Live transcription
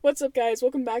What's up, guys?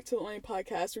 Welcome back to the only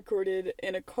podcast recorded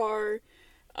in a car.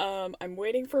 I'm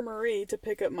waiting for Marie to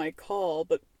pick up my call,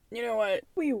 but you know what?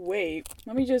 We wait.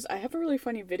 I have a really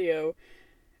funny video.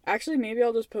 Actually, maybe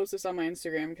I'll just post this on my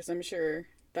Instagram because I'm sure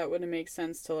that wouldn't make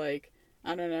sense to, I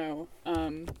don't know,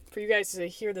 for you guys to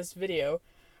hear this video.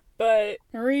 But,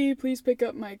 Marie, please pick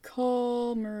up my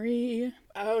call, Marie.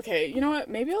 Okay, you know what?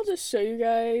 Maybe I'll just show you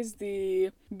guys the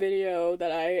video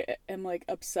that I am,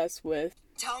 obsessed with.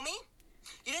 Tell me?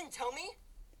 You didn't tell me?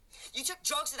 You took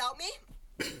drugs without me?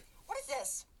 What is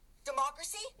this?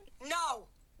 Democracy? No!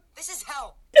 This is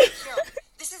hell. Here,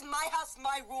 this is my house,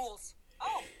 my rules.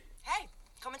 Oh, hey,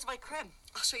 come into my crib.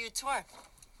 I'll show you a tour.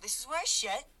 This is where I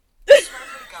shit. I swear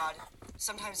to God.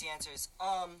 Sometimes he answers.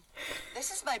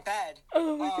 This is my bed.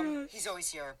 Oh my gosh. He's always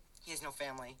here. He has no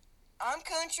family. I'm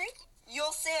country.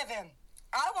 You'll save him.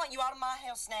 I want you out of my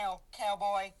house now,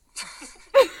 cowboy.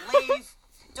 Leave.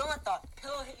 Don't let the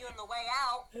pillow hit you on the way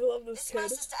out. I love this This is kid. my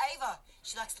sister Ava.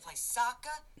 She likes to play soccer,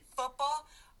 football,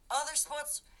 other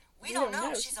sports. We don't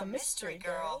know. She's a mystery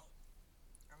girl.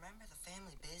 Remember the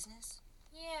family business?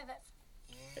 Yeah, that's...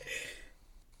 Yeah.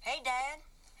 Hey, Dad.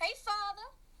 Hey, Father.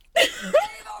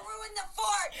 Ava ruined the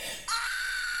fort!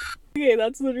 Okay,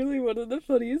 that's literally one of the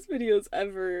funniest videos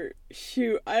ever.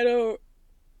 Shoot,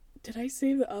 did I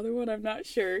save the other one? I'm not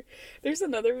sure. There's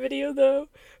another video, though,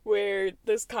 where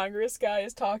this Congress guy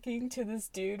is talking to this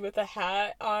dude with a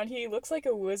hat on. He looks like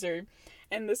a wizard.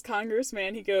 And this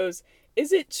congressman, he goes,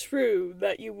 "Is it true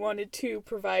that you wanted to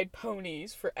provide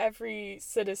ponies for every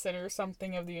citizen or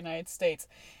something of the United States?"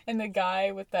 And the guy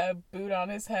with the boot on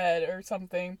his head or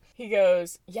something, he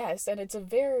goes, "Yes, and it's a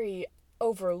very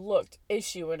overlooked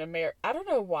issue in America." I don't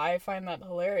know why I find that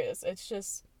hilarious. It's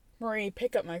just, Marie,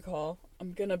 pick up my call.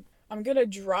 I'm gonna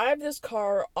drive this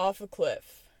car off a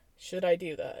cliff. Should I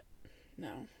do that?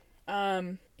 No.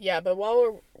 Yeah, but while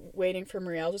we're waiting for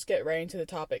Marie, I'll just get right into the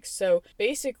topic. So,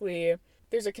 basically,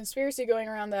 there's a conspiracy going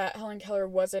around that Helen Keller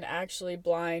wasn't actually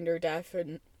blind or deaf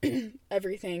and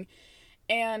everything.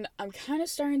 And I'm kind of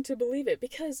starting to believe it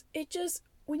because it just,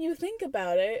 when you think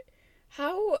about it,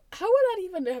 how would that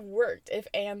even have worked if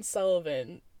Anne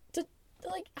Sullivan,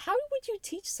 how would you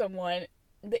teach someone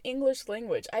the English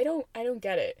language? I don't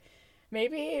get it.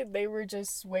 Maybe they were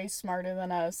just way smarter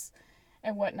than us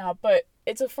and whatnot, but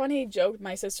it's a funny joke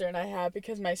my sister and I have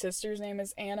because my sister's name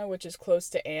is Anna, which is close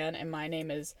to Anne, and my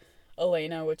name is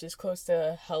Elena, which is close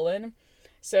to Helen.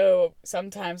 So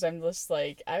sometimes I'm just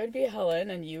like, I would be Helen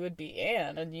and you would be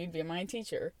Anne and you'd be my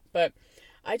teacher. But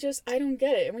I don't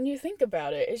get it. When you think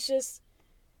about it, it's just,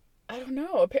 I don't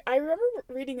know. I remember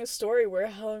reading a story where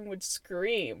Helen would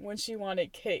scream when she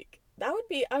wanted cake. That'd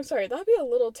be a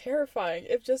little terrifying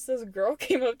if just this girl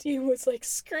came up to you and was like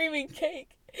screaming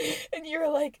cake. And you were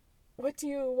like, "What do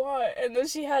you want?" And then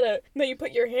then you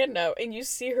put your hand out and you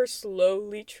see her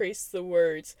slowly trace the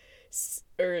words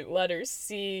or letters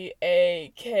C-A-K-E.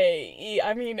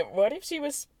 I mean, what if she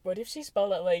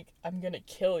spelled out like, "I'm gonna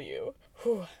kill you"?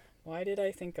 Whew. Why did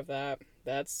I think of that?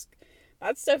 That's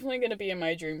definitely gonna be in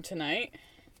my dream tonight.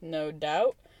 No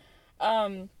doubt.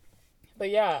 But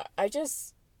yeah,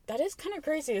 that is kind of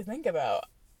crazy to think about.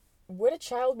 Would a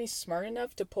child be smart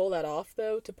enough to pull that off,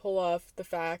 though? To pull off the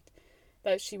fact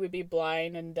that she would be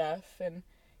blind and deaf and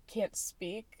can't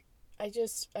speak? I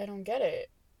don't get it.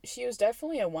 She was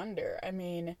definitely a wonder. I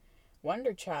mean,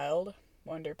 Wonder Child,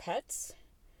 Wonder Pets.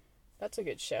 That's a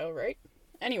good show, right?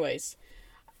 Anyways.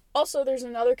 Also, there's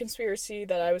another conspiracy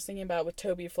that I was thinking about with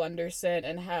Toby Flenderson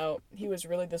and how he was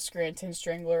really the Scranton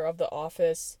Strangler of The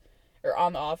Office. Or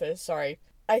on The Office, sorry.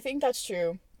 I think that's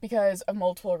true because of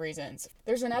multiple reasons.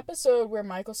 There's an episode where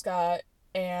Michael Scott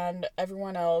and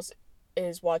everyone else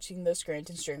is watching the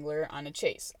Scranton Strangler on a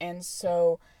chase. And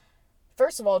so,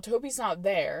 first of all, Toby's not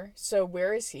there. So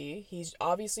where is he? He's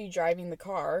obviously driving the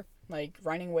car,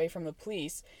 running away from the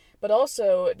police. But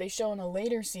also, they show in a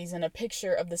later season a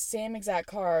picture of the same exact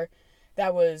car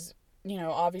that was,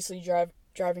 obviously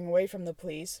driving away from the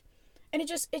police. And it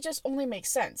just only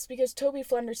makes sense because Toby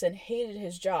Flenderson hated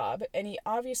his job and he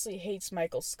obviously hates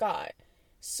Michael Scott.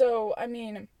 So, I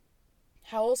mean,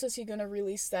 how else is he going to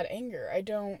release that anger? I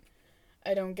don't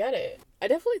get it. I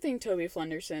definitely think Toby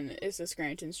Flenderson is the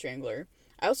Scranton Strangler.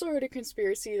 I also heard a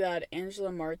conspiracy that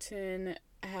Angela Martin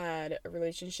had a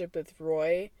relationship with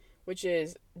Roy, which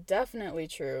is definitely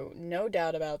true. No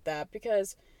doubt about that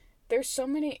because there's so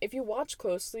many, if you watch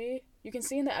closely, you can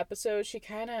see in the episode she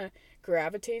kind of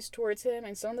gravitates towards him,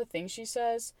 and some of the things she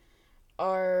says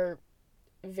are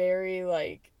very,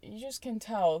 you just can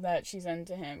tell that she's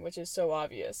into him, which is so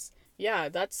obvious. Yeah,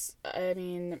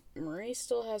 Marie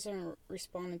still hasn't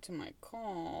responded to my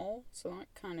call, so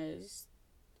that kind of is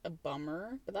a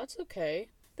bummer, but that's okay.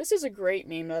 This is a great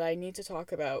meme that I need to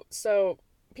talk about. So,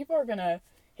 people are gonna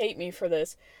hate me for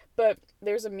this, but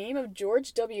there's a meme of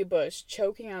George W. Bush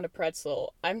choking on a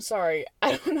pretzel. I'm sorry.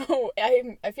 I don't know.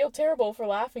 I feel terrible for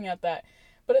laughing at that,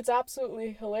 but it's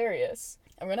absolutely hilarious.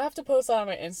 I'm gonna have to post that on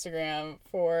my Instagram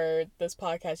for this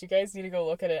podcast. You guys need to go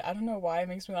look at it. I don't know why it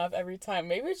makes me laugh every time.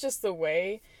 Maybe it's just the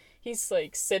way he's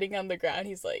like sitting on the ground.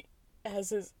 He's like,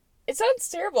 has his. It sounds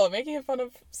terrible. I'm making fun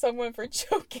of someone for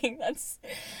choking. That's.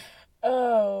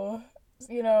 Oh.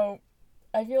 You know,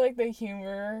 I feel like the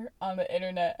humor on the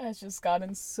internet has just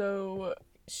gotten so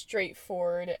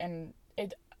straightforward and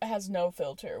it has no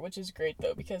filter, which is great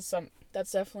though, because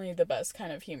that's definitely the best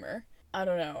kind of humor. I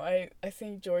don't know. I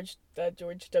think that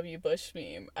George W. Bush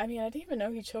meme. I mean, I didn't even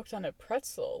know he choked on a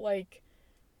pretzel. Like,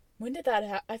 when did that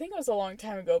happen? I think it was a long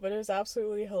time ago, but it was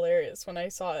absolutely hilarious when I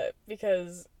saw it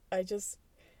because I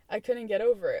couldn't get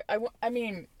over it. I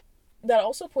mean, that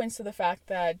also points to the fact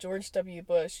that George W.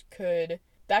 Bush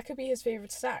that could be his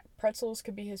favorite snack. Pretzels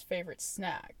could be his favorite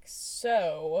snack.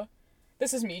 So,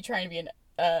 this is me trying to be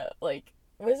like,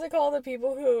 what is it called? The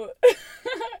people who,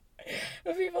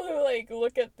 like,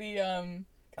 look at the,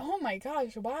 oh my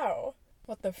gosh, wow.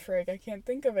 What the frig? I can't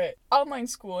think of it. Online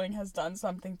schooling has done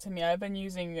something to me. I've been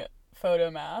using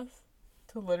photomath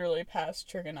to literally pass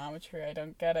trigonometry. I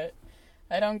don't get it.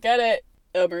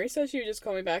 Oh, Marie says she would just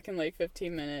call me back in like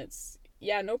 15 minutes.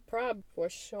 Yeah, no prob, for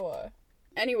sure.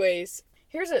 Anyways,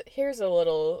 here's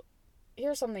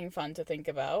something fun to think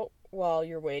about while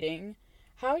you're waiting.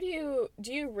 How do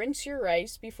you rinse your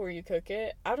rice before you cook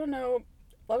it? I don't know.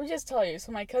 Let me just tell you.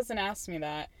 So my cousin asked me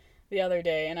that the other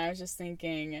day, and I was just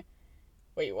thinking,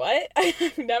 wait, what?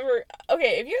 I've never...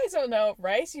 Okay, if you guys don't know,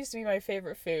 rice used to be my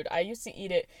favorite food. I used to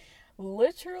eat it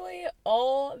literally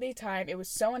all the time. It was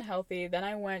so unhealthy. Then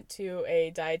I went to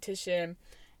a dietitian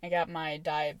and got my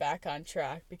diet back on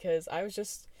track because I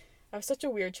was such a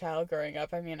weird child growing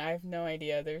up. I mean, I have no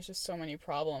idea. There's just so many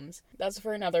problems. That's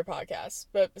for another podcast.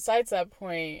 But besides that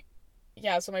point,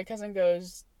 yeah, so my cousin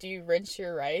goes, do you rinse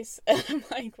your rice? And I'm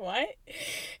like, what?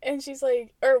 And she's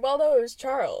like, no, it was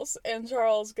Charles. And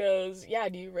Charles goes, yeah,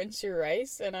 do you rinse your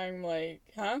rice? And I'm like,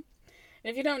 huh?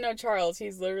 And if you don't know Charles,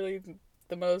 he's literally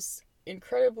the most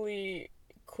incredibly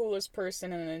coolest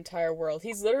person in the entire world.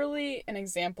 He's literally an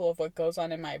example of what goes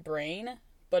on in my brain,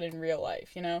 but in real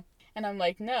life, you know? And I'm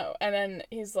like, no. And then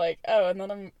he's like, oh,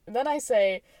 and then I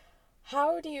say,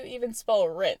 how do you even spell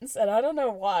rinse? And I don't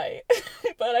know why,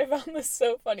 but I found this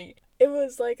so funny. It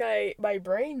was like my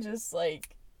brain just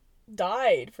like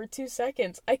died for 2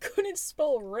 seconds. I couldn't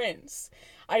spell rinse.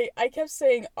 I kept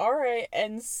saying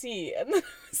R-I-N-C, and then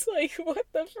I was like, what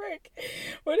the frick?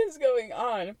 What is going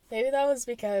on? Maybe that was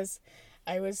because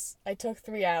I took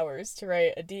 3 hours to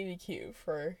write a DBQ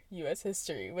for U.S.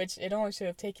 history, which it only should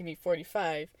have taken me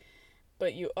 45.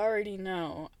 But you already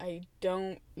know I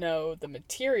don't know the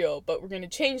material, but we're going to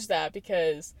change that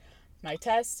because my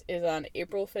test is on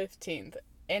April 15th.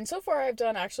 And so far I've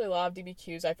done actually a lot of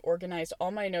DBQs. I've organized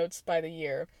all my notes by the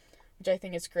year, which I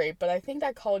think is great. But I think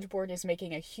that College Board is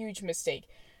making a huge mistake.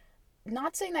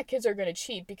 Not saying that kids are going to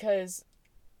cheat because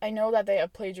I know that they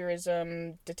have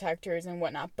plagiarism detectors and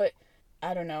whatnot, but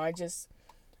I don't know. I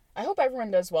hope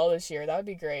everyone does well this year. That would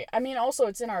be great. I mean, also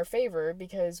it's in our favor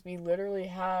because we literally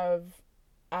have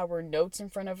our notes in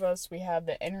front of us, we have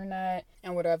the internet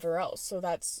and whatever else, so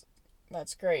that's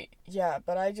great. Yeah,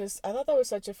 but I thought that was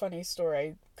such a funny story.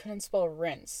 I couldn't spell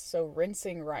rinse, so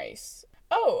rinsing rice.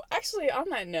 Oh, actually, on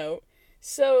that note,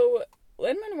 so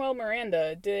Lin-Manuel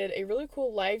Miranda did a really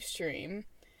cool live stream,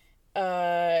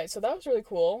 so that was really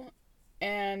cool,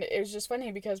 and it was just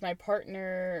funny because my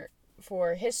partner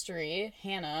for history,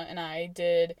 Hannah, and I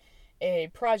did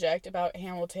a project about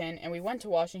Hamilton, and we went to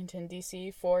Washington, D.C.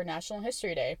 for National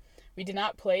History Day. We did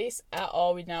not place at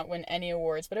all. We did not win any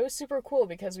awards, but it was super cool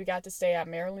because we got to stay at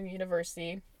Maryland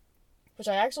University, which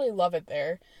I actually love it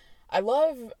there. I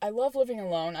love living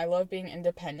alone. I love being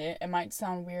independent. It might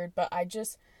sound weird, but I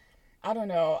don't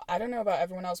know. I don't know about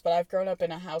everyone else, but I've grown up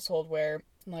in a household where,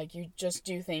 like, you just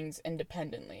do things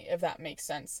independently, if that makes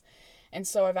sense. And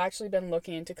so I've actually been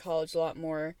looking into college a lot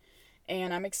more,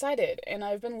 and I'm excited. And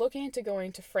I've been looking into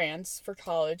going to France for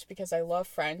college because I love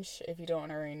French. If you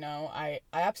don't already know, I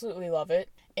absolutely love it.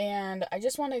 And I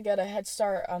just want to get a head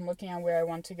start on looking at where I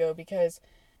want to go, because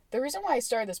the reason why I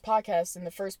started this podcast in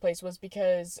the first place was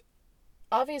because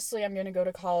obviously I'm going to go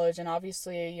to college, and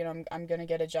obviously, you know, I'm going to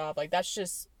get a job. Like, that's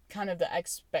just kind of the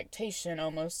expectation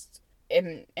almost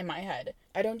in my head.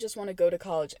 I don't just want to go to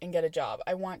college and get a job.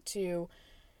 I want to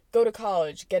go to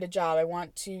college, get a job. I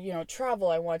want to, you know, travel.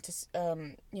 I want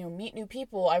to, meet new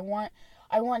people. I want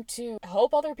to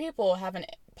help other people have a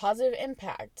positive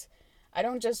impact. I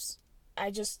I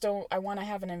just don't, I want to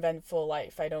have an eventful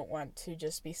life. I don't want to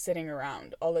just be sitting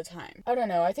around all the time. I don't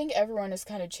know, I think everyone is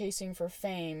kind of chasing for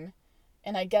fame,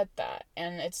 and I get that.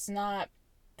 And it's not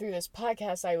through this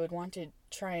podcast I would want to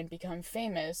try and become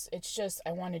famous. It's just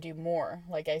I want to do more.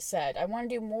 Like I said, I want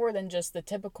to do more than just the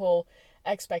typical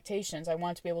expectations. I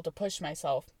want to be able to push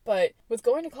myself. But with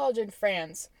going to college in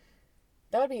France,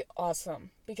 that would be awesome,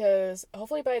 because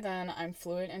hopefully by then I'm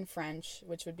fluent in French,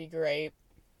 which would be great.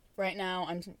 Right now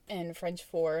I'm in French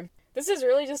 4. This is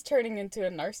really just turning into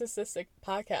a narcissistic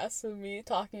podcast of me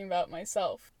talking about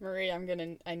myself. Marie,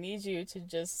 I need you to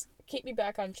just keep me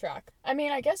back on track. I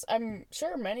mean, I guess I'm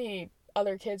sure many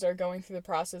other kids are going through the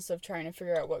process of trying to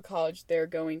figure out what college they're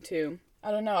going to.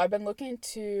 I don't know, I've been looking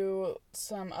to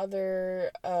some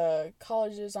other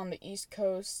colleges on the East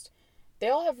Coast. They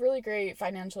all have really great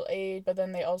financial aid, but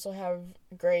then they also have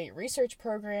great research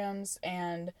programs,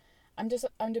 and I'm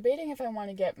debating if I want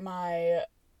to get my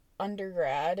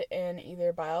undergrad in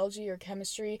either biology or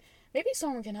chemistry. Maybe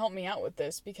someone can help me out with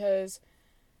this, because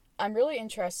I'm really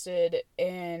interested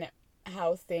in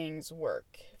how things work.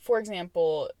 For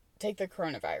example, take the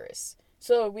coronavirus.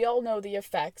 So we all know the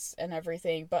effects and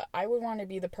everything, but I would want to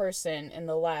be the person in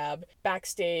the lab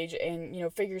backstage and,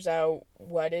 figures out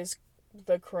what is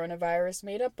the coronavirus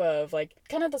made up of, like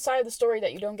kind of the side of the story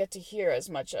that you don't get to hear as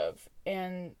much of,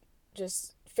 and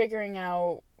just figuring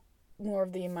out more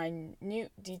of the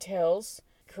minute details.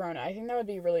 I think that would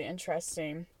be really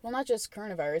interesting. Well, not just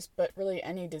coronavirus, but really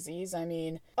any disease. I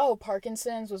mean,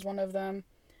 Parkinson's was one of them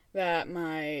that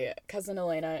my cousin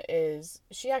Elena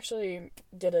she actually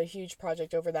did a huge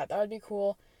project over that. That would be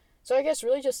cool. So I guess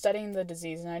really just studying the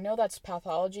disease, and I know that's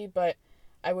pathology, but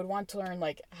I would want to learn,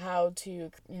 like, how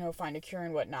to, find a cure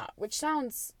and whatnot, which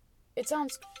sounds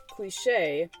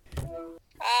cliche.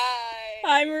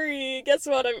 Hi, Marie. Guess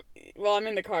what? I'm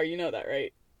in the car. You know that,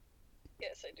 right?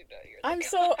 Yes, I do know you're I'm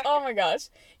so, oh my gosh.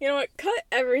 You know what? Cut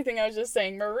everything I was just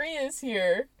saying. Marie is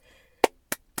here.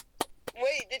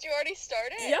 Wait, did you already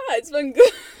start it? Yeah, it's been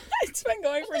good. It's been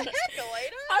going for... What the heck,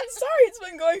 Elena? I'm sorry, it's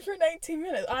been going for 19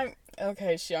 minutes.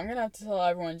 Okay, I'm gonna have to tell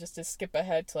everyone just to skip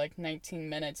ahead to, 19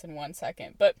 minutes and 1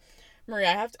 second. But, Marie,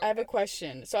 I have a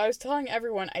question. So I was telling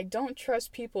everyone I don't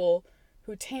trust people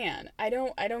who tan. I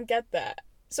don't get that.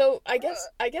 So I guess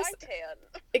I tan.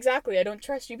 Exactly, I don't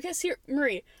trust you, because here,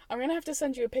 Marie, I'm gonna have to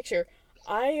send you a picture.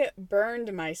 I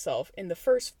burned myself in the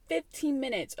first 15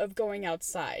 minutes of going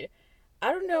outside.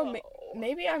 I don't know,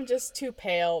 maybe I'm just too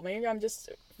pale. Maybe I'm just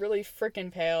really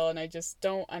freaking pale and I just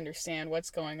don't understand what's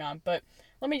going on. But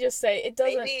let me just say, it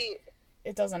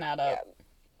doesn't add up.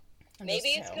 Yeah. Maybe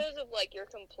it's because of, your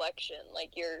complexion.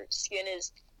 Your skin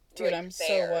is, dude, I'm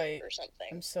so white. Or something.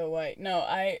 I'm so white. No,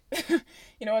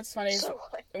 you know what's funny? So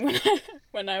white.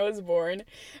 When I was born,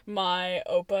 my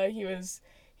Opa,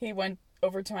 he went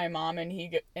over to my mom and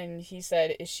he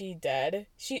said, "Is she dead?"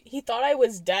 He thought I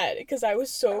was dead because I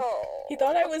was so... Oh. He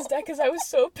thought I was dead because I was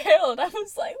so pale, and I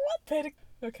was like, what the...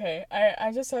 Okay, I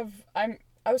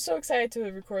was so excited to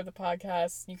record the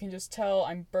podcast. You can just tell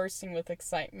I'm bursting with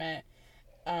excitement.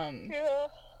 Yeah,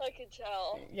 I can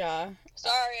tell. Yeah.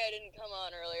 Sorry I didn't come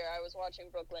on earlier. I was watching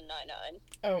Brooklyn Nine-Nine.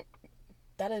 Oh,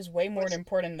 that is way more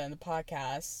important than the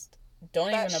podcast. Don't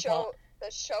even apologize.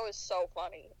 The show is so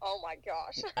funny. Oh my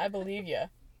gosh. I believe you.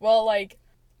 Well,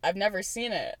 I've never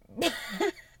seen it.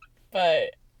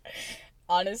 But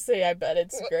honestly, I bet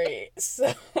it's great.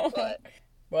 So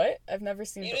What? I've never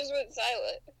seen You just went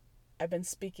silent. I've been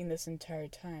speaking this entire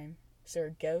time. Is there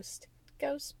a ghost?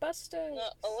 Ghostbusters.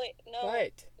 No.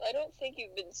 What? I don't think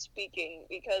you've been speaking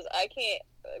because I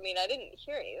didn't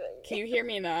hear anything. Can you hear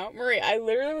me now? Marie, I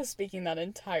literally was speaking that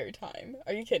entire time.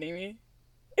 Are you kidding me?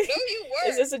 No, you weren't.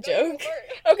 Is this a joke?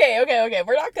 Okay.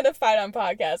 We're not gonna fight on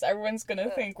podcast. Everyone's gonna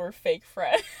think we're fake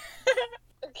friends.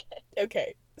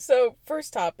 Okay. So,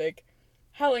 first topic,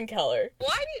 Helen Keller.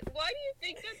 Why do you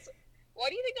think that's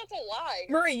a lie?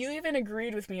 Marie, you even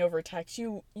agreed with me over text.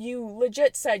 You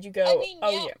legit said, you go,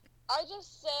 yeah. I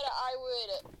just said I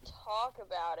would talk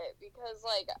about it because,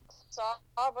 saw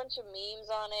a bunch of memes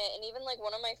on it, and even,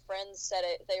 one of my friends said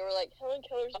it. They were like, Helen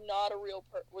Keller's was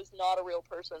not a real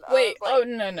person. Wait,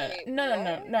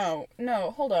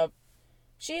 no, hold up.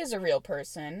 She is a real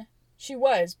person. She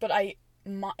was, but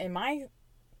in my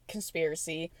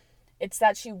conspiracy, it's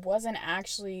that she wasn't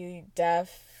actually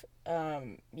deaf,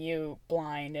 mute,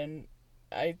 blind, and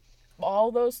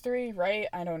all those three, right?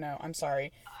 I don't know. I'm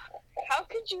sorry. How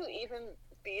could you even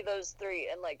be those three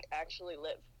and, actually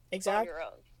live on your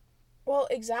own? Well,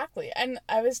 exactly. And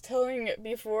I was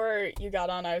before you got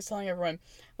on, I was telling everyone,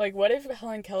 what if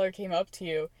Helen Keller came up to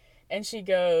you and she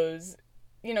goes,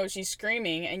 she's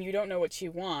screaming and you don't know what she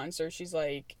wants, or she's,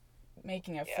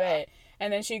 making a fit,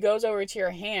 And then she goes over to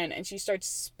your hand and she starts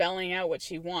spelling out what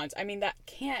she wants. I mean,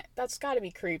 that's gotta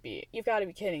be creepy. You've gotta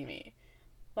be kidding me.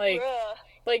 Like, Bruh.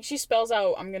 like she spells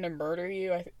out, I'm gonna murder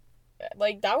you.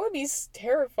 Like, that would be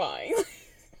terrifying.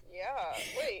 Yeah.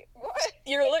 Wait, what?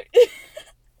 You're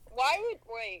Why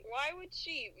would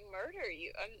she murder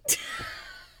you?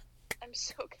 I'm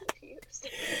so confused.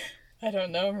 I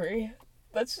don't know, Marie.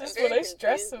 That's just very what I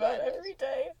stress confused about by this. every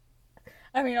day.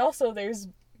 I mean, also, there's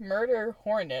murder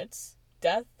hornets.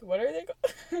 Death, what are they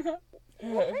called?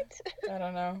 What? I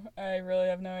don't know. I really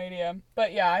have no idea.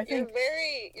 But yeah, I think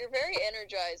You're very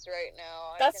energized right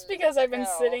now. that's because I've been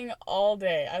tell. sitting all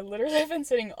day. I literally have been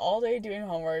sitting all day doing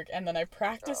homework, and then I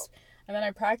practice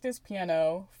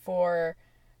piano for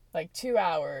like 2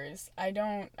 hours. I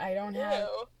don't have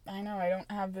Ew. I know I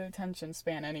don't have the attention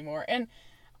span anymore. And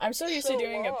I'm so used So to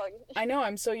doing long.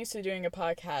 I'm so used to doing a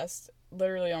podcast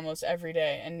literally almost every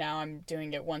day, and now I'm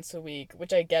doing it once a week,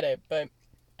 which I get it, but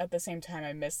at the same time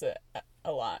I miss it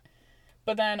a lot.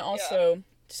 But then also,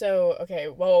 so, okay,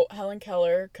 well, Helen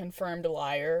Keller confirmed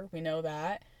liar, we know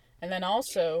that. And then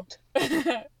also,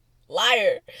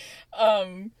 liar,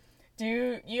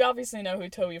 you obviously know who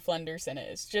Toby Flenderson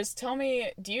is. Just tell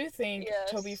me, do you think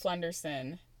Yes. Toby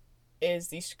Flenderson is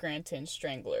the Scranton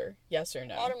Strangler? Yes or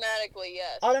no? Automatically,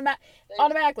 yes.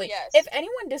 Automatically. yes. If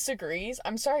anyone disagrees,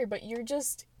 I'm sorry, but you're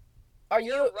just...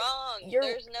 You're wrong. you're-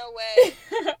 There's no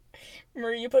way.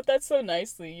 Marie, you put that so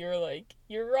nicely. You're like,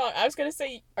 you're wrong. I was gonna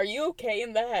say, are you okay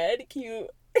in the head? Can you...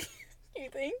 you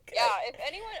think? Yeah, if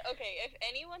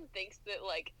anyone thinks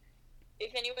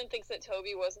that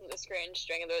Toby wasn't the Scranton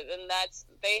Strangler, then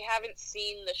they haven't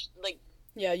seen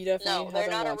Yeah, you definitely no, they're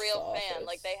haven't not a watched real The fan. Office.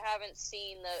 Like, they haven't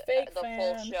seen Fake the full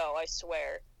fan. show, I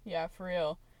swear. Yeah, for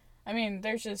real. I mean,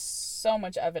 there's just so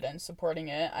much evidence supporting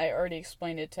it. I already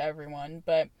explained it to everyone,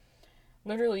 but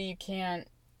literally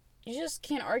you just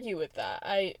can't argue with that.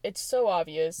 It's so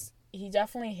obvious. He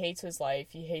definitely hates his life.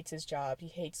 He hates his job. He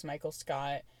hates Michael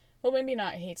Scott. Well, maybe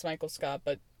not hates Michael Scott,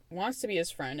 but wants to be his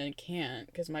friend and can't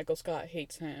because Michael Scott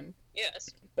hates him. Yes,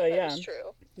 But that yeah, is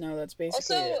true. no, that's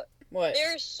basically Also, it. What?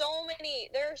 there are so many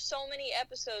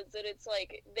episodes that it's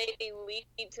like they lead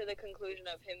to the conclusion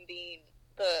of him being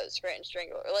the Scranton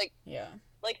Strangler. Yeah.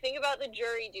 Like, think about the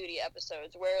jury duty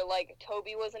episodes where, like,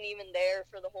 Toby wasn't even there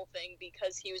for the whole thing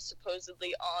because he was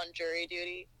supposedly on jury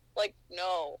duty. Like,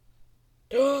 no.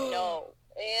 No.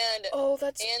 And Oh,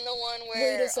 that's... and the one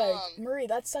where Wait a sec. Murray,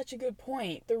 that's such a good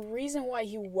point. The reason why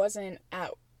he wasn't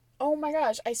out... Oh my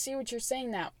gosh, I see what you're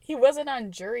saying now. He wasn't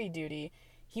on jury duty.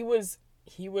 He was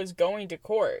going to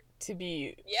court to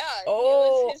be... yeah,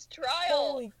 Oh, it was his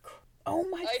trial. Oh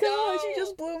my I gosh, you know.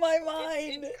 just blew my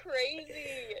mind. It's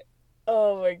crazy.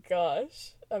 Oh my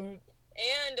gosh. And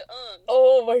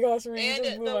Oh my gosh, Murray, you and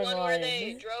just blew the my one mind.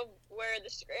 where the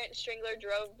Scranton Strangler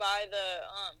drove by the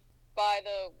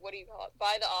what do you call it?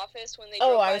 By the office when they Oh,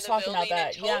 drove I by was the talking about building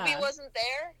that, and Toby yeah. wasn't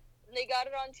there. And they got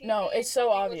it on TV. No, and it's so Toby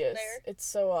wasn't obvious. there. It's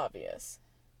so obvious.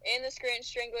 And the Scranton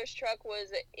Strangler's truck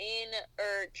was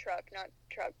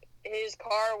his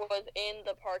car was in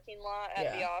the parking lot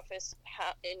at the office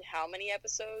in how many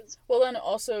episodes? Well, then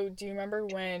also, do you remember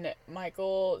when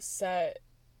Michael set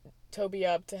Toby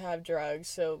up to have drugs,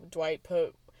 so Dwight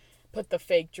put the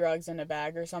fake drugs in a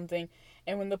bag or something,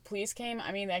 and when the police came,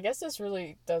 I mean, I guess this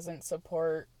really doesn't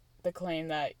support the claim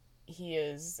that he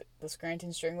is the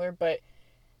Scranton Strangler, but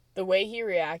the way he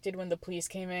reacted when the police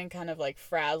came in, kind of like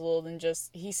frazzled and just,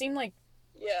 he seemed like,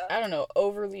 Yeah. I don't know,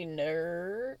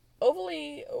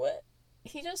 what?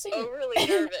 He just seemed... Overly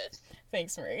nervous.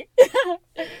 Thanks, Marie. There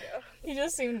you go. He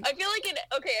just seemed...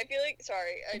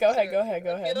 Sorry. Go ahead.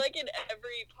 I feel like in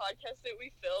every podcast that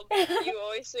we film, you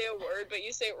always say a word, but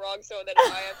you say it wrong, so then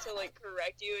I have to, like,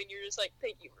 correct you, and you're just like,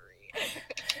 thank you,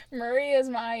 Marie. Marie is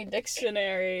my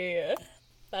dictionary.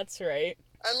 That's right.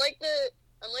 I'm like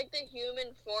the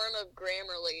human form of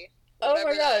Grammarly. Oh my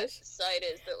Whatever that gosh. site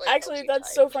is that, like, Actually, helps you that's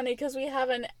type. so funny because we have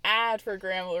an ad for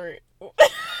Grammarly.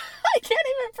 I can't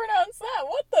even pronounce that.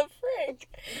 What the frick?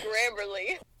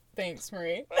 Grammarly. Thanks,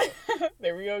 Marie.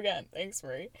 There we go again. Thanks,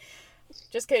 Marie.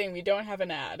 Just kidding. We don't have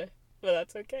an ad, but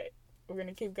that's okay. We're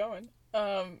gonna keep going.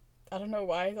 I don't know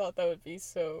why I thought that would be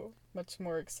so much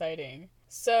more exciting.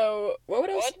 So, what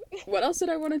else? What else did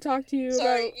I want to talk to you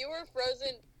Sorry, about? you were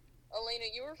frozen. Elena,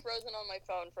 you were frozen on my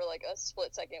phone for like a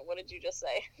split second. What did you just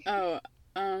say? Oh,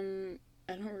 I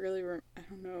don't really. I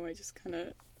don't know. I just kind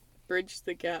of bridged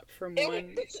the gap from It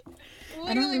one. was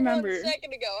I don't remember. 1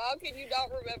 second ago. How can you not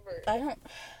remember? I don't.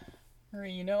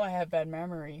 Marie, you know I have bad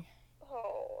memory.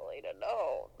 Oh, Elena,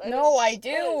 no. No, I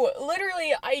do.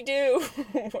 Literally, I do.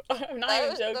 I'm not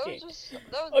even joking.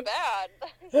 That was Okay. bad.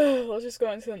 Let's just go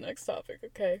on to the next topic,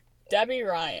 okay? Debbie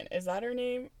Ryan, is that her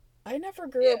name? I never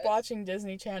grew up Yes. watching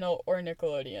Disney Channel or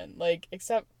Nickelodeon, like,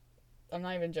 except, I'm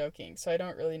not even joking, so I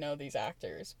don't really know these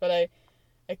actors, but I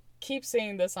keep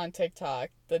seeing this on TikTok,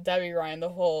 the Debbie Ryan, the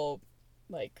whole,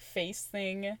 like, face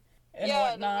thing and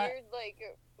whatnot.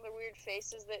 The weird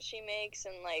faces that she makes,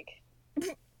 and, like,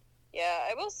 yeah,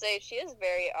 I will say she is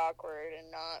very awkward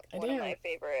and not one of my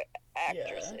favorite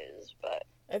actresses, but...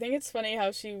 I think it's funny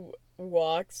how she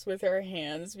walks with her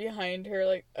hands behind her,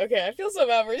 like, okay, I feel so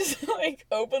bad for just, like,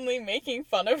 openly making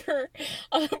fun of her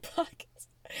on a podcast.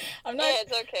 I'm not... Yeah,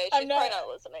 it's okay, she's probably not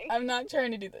listening. I'm not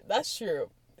trying to do that. That's true.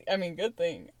 I mean, good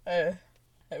thing. I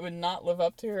would not live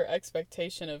up to her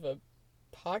expectation of a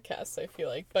podcast, I feel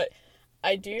like, but...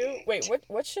 I do. Wait,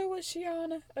 what show was she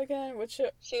on again? What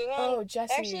show? She was on. Oh,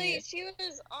 Jessie. Actually, she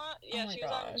was on. Yeah, she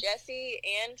was on Jessie,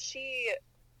 and she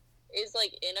is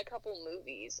like in a couple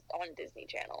movies on Disney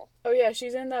Channel. Oh yeah,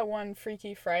 she's in that one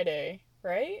Freaky Friday,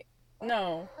 right?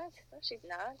 No. What? No, she's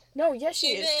not. No, yes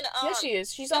she she's is. In, yes she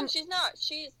is. She's no, on. She's not.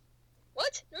 She's.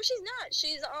 What? No, she's not.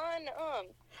 She's on.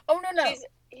 Oh no. She's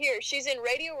here. She's in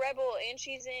Radio Rebel, and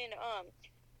she's in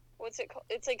what's it called?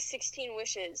 It's like 16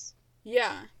 Wishes.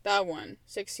 Yeah, that one.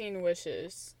 16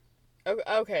 Wishes.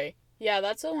 Okay. Yeah,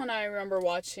 that's the one I remember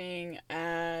watching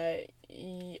I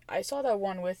saw that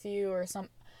one with you or some...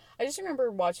 I just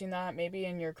remember watching that maybe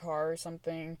in your car or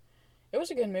something. It was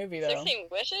a good movie, though. 16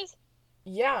 Wishes?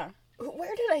 Yeah.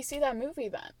 Where did I see that movie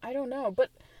then? I don't know,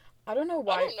 but I don't know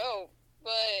why... I don't know,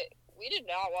 but we did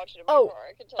not watch it in my car,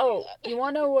 I can tell you that. You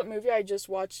want to know what movie I just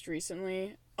watched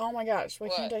recently? Oh my gosh, why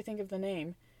What? can't I think of the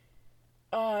name?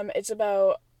 It's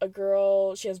about a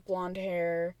girl, she has blonde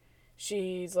hair,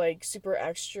 she's, like, super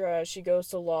extra, she goes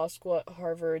to law school at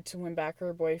Harvard to win back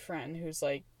her boyfriend, who's,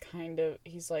 like, kind of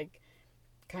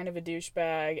a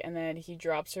douchebag, and then he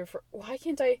drops her for, why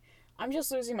can't I'm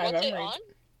just losing my memory. What's it on?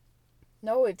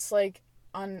 No, it's, like,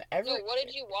 on No, what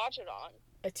did you watch it on?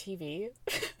 A TV.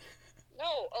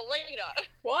 No, Elena.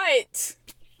 What?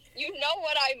 You know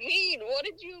what I mean. What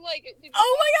did you, like,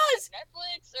 Oh my gosh!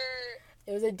 Netflix, or...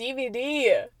 It was a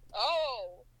DVD.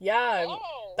 Oh. Yeah,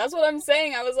 that's what I'm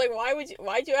saying. I was like,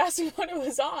 why'd you ask me what it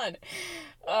was on?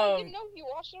 I didn't know you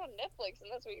watched it on Netflix,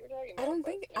 and that's what you were talking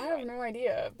about. I have no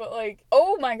idea, but like,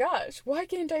 oh my gosh, why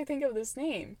can't I think of this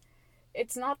name?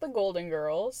 It's not the Golden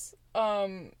Girls.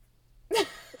 Definitely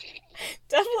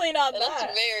not that.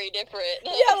 That's very different.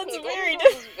 Yeah, that's very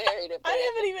different. Very different.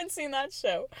 I haven't even seen that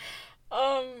show.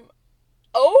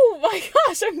 Oh my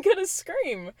gosh, I'm gonna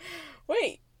scream.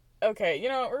 Wait. Okay, you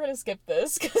know what? We're gonna skip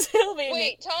this because it'll be.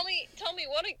 Wait, tell me,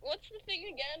 what's the thing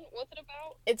again? What's it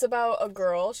about? It's about a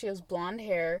girl. She has blonde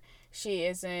hair. She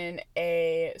is in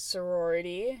a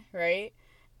sorority, right?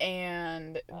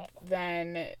 And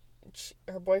then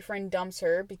her boyfriend dumps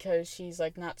her because she's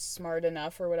like not smart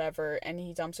enough or whatever, and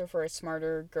he dumps her for a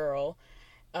smarter girl,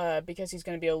 because he's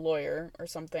gonna be a lawyer or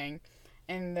something.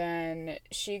 And then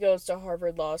she goes to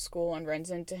Harvard Law School and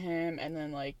runs into him and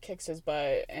then, like, kicks his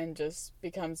butt and just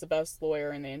becomes the best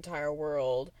lawyer in the entire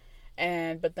world.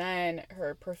 But then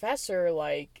her professor,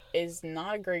 like, is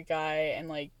not a great guy and,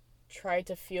 like, tried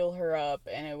to feel her up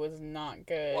and it was not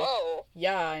good. Whoa.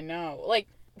 Yeah, I know. Like,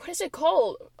 what is it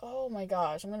called? Oh my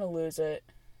gosh, I'm gonna lose it.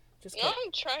 Just kidding.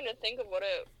 I'm trying to think of what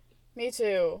it... Me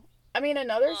too. I mean,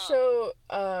 another show,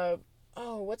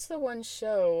 what's the one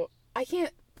show?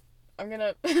 I'm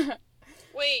gonna...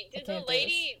 Wait,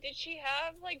 did she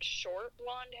have, like, short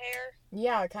blonde hair?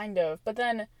 Yeah, kind of, but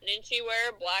then... Didn't she wear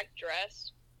a black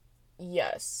dress?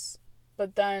 Yes.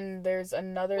 But then there's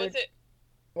another... Was it...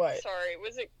 What? Sorry,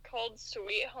 was it called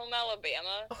Sweet Home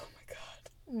Alabama? Oh my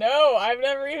god. No, I've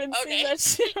never even seen that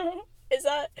show. Is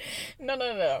that... No.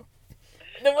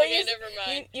 The way never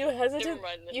mind. You hesitated... Never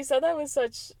mind. You said that with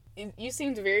such... You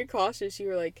seemed very cautious. You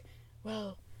were like,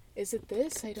 well, is it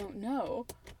this? I don't know.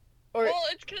 Or, well,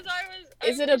 it's because I was...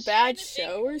 Is it a bad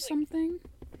show or something?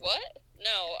 What?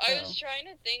 No, I was trying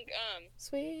to think,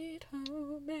 Sweet Home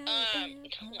Alabama.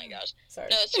 Oh my gosh. Sorry.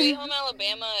 No, Sweet Home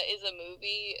Alabama is a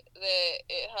movie that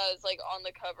it has, like, on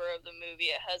the cover of the movie,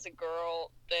 it has a girl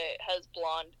that has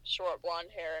short blonde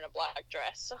hair and a black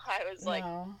dress. So I was like,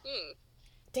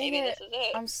 Dang maybe it. this is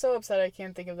it. I'm so upset I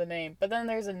can't think of the name. But then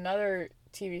there's another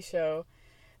TV show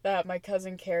that my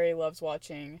cousin Carrie loves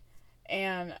watching.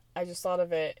 And I just thought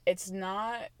of it. It's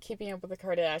not Keeping Up with the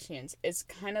Kardashians. It's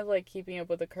kind of like Keeping Up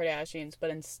with the Kardashians, but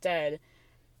instead,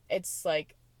 it's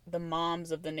like the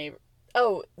moms of the neighbor.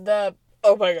 Oh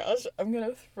my gosh, I'm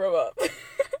gonna throw up.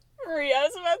 Maria, I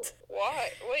was about to... Why?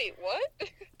 Wait, what?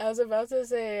 I was about to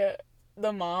say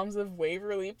the moms of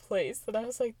Waverly Place, and I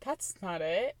was like, that's not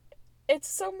it. It's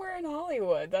somewhere in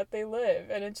Hollywood that they live,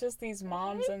 and it's just these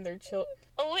moms and their children.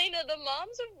 Elena, the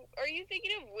moms of Are you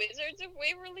thinking of Wizards of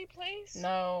Waverly Place?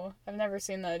 No, I've never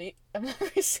seen that. I've never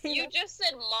seen You that. just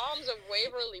said Moms of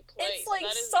Waverly Place. It's like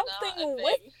that is something not a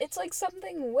with. thing. It's like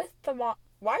something with the mom.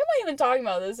 Why am I even talking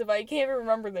about this if I can't even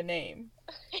remember the name?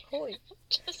 Holy.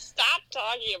 Just stop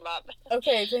talking about that.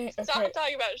 Okay. Stop Okay.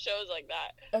 talking about shows like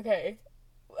that. Okay.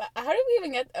 How did we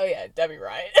even get? Oh yeah, Debbie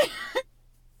Ryan.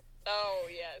 Oh,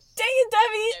 yes. Dang it,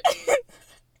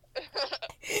 Debbie!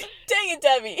 Dang it,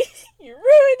 Debbie! You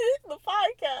ruined the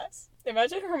podcast.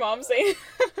 Imagine her mom saying.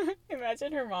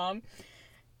 Imagine her mom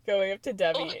going up to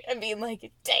Debbie and being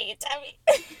like, "Dang it, Debbie!"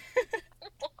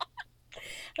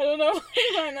 I don't know why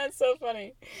I find that so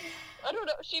funny. I don't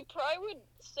know. She probably would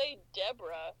say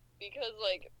Deborah because,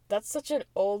 like, That's such an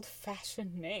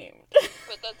old-fashioned name.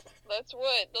 but that's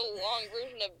what the long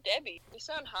version of Debbie. You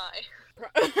sound high.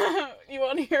 You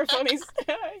want to hear a funny?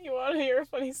 You want to hear a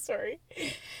funny story?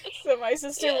 So my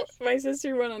sister, Yes. my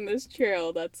sister went on this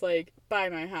trail that's like by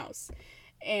my house,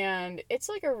 and it's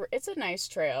like it's a nice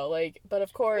trail, like, but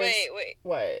of course, Wait.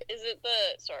 what? Is it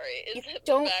the You it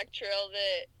don't- the back trail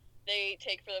that they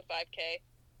take for the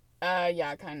 5K?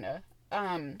 Yeah, kinda.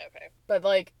 Okay. But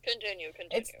like, Continue.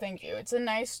 thank you. It's a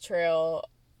nice trail,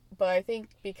 but I think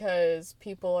because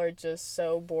people are just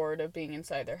so bored of being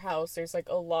inside their house, there's like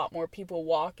a lot more people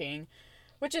walking,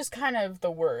 which is kind of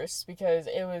the worst because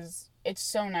it's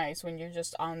so nice when you're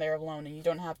just on there alone and you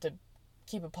don't have to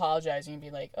keep apologizing and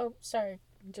be like, "Oh, sorry,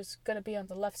 I'm just gonna be on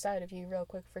the left side of you real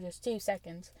quick for just 2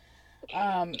 seconds."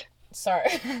 Sorry,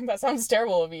 that sounds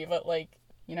terrible of me, but like,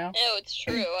 you know. No, it's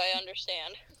true. I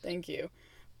understand. Thank you.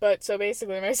 But so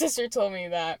basically, my sister told me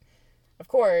that, of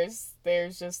course,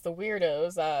 there's just the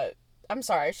weirdos that, I'm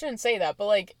sorry, I shouldn't say that, but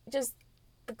like, just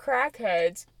the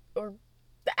crackheads, or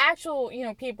the actual, you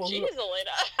know, people who, Jeez,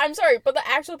 Elena. I'm sorry, but the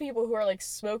actual people who are like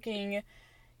smoking,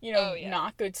 you know, Oh, yeah.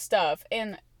 not good stuff.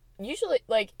 And usually,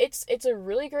 like, it's a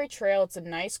really great trail. It's a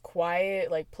nice,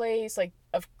 quiet, like, place. Like,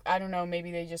 I don't know,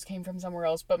 maybe they just came from somewhere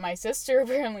else. But my sister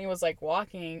apparently was like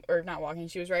walking, or not walking,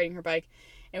 she was riding her bike.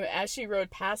 And as she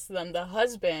rode past them, the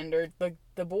husband or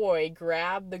the boy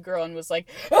grabbed the girl and was like,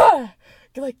 "Ah!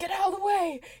 Like, get out of the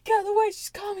way! Get out of the way! She's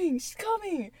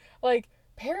coming! Like,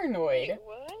 paranoid. Wait,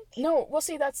 what? No, well,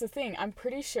 see, that's the thing. I'm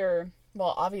pretty sure.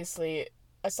 Well, obviously,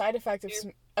 a side effect of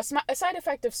a side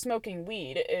effect of smoking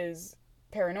weed is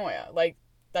paranoia. Like,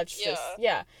 that's just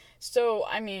yeah. So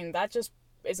I mean, that just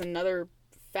is another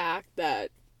fact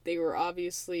that they were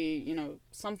obviously, you know,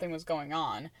 something was going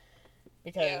on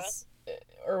because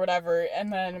or whatever.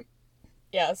 And then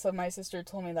yeah, so my sister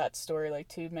told me that story like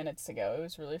 2 minutes ago. It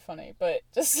was really funny. But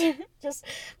just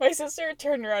my sister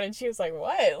turned around and she was like,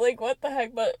 "What? Like, what the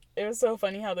heck?" But it was so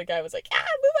funny how the guy was like, "Ah,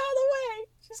 move out of the way.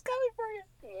 She's coming for you."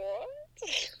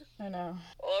 What? I know.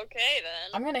 Okay, then.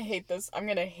 I'm gonna hate this. I'm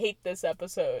gonna hate this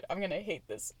episode. I'm gonna hate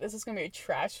this. This is gonna be a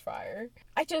trash fire.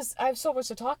 I have so much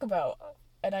to talk about.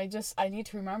 And I need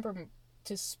to remember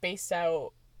to space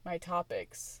out my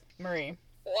topics. Marie,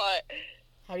 What?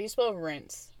 how do you spell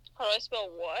rinse? How do I spell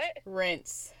what?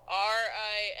 Rinse.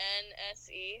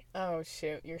 Rinse. Oh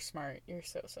shoot, you're smart. You're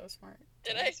so smart.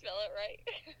 Did I spell it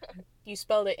right? You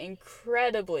spelled it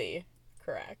incredibly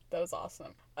correct. That was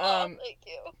awesome. Thank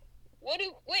you.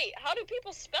 Wait, how do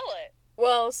people spell it?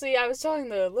 Well, see, I was telling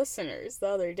the listeners the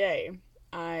other day.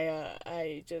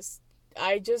 I just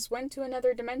went to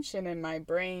another dimension and my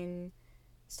brain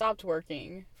stopped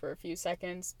working for a few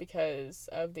seconds because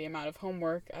of the amount of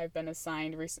homework I've been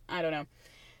assigned I don't know.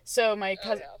 So my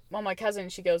cousin,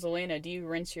 she goes, "Elena, do you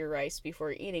rinse your rice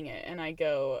before eating it?" And I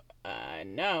go,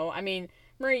 no. I mean,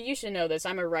 Marie, you should know this.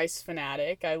 I'm a rice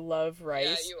fanatic. I love rice.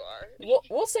 Yeah, you are.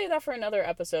 We'll say that for another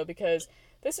episode because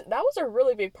that was a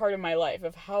really big part of my life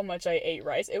of how much I ate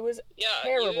rice. It was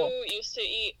terrible. You used to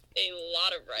eat a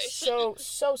lot of rice. So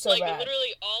like, bad.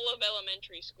 literally all of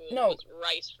elementary school No. was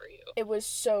rice for you. It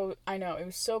was I know, it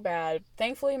was so bad.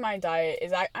 Thankfully, my diet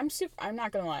is, I'm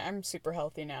not gonna lie, I'm super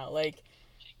healthy now. Like,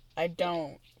 I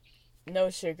don't, no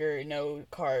sugar, no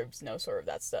carbs, no sort of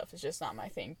that stuff. It's just not my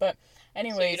thing. But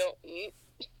anyways. So you don't eat?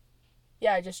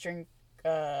 Yeah, I just drink,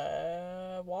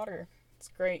 water. It's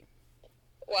great.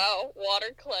 Wow, water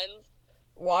cleanse.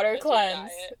 Water That's your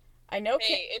cleanse. diet. I know.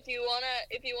 Hey, if you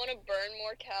wanna burn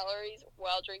more calories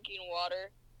while drinking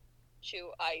water,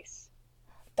 chew ice.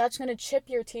 That's gonna chip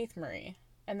your teeth, Marie.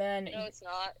 And then. No, it's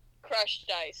not. Crushed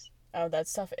ice. Oh, that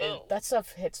stuff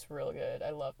hits real good. I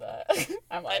love that.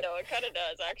 I'm like, I know, it kind of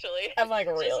does, actually. I'm like,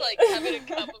 really? Just, like, having a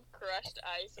cup of crushed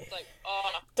ice, it's like,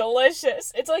 oh.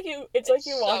 Delicious. It's like you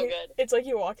so walk. good. It's like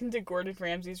you walk into Gordon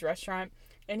Ramsay's restaurant,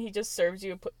 and he just serves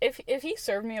you. If he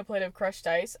served me a plate of crushed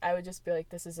ice, I would just be like,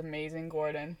 "This is amazing,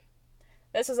 Gordon.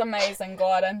 This is amazing,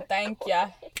 Gordon. Thank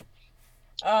ya."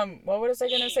 What was I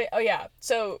gonna say? Oh yeah,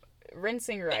 so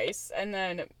rinsing rice, and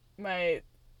then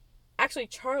actually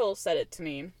Charles said it to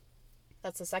me.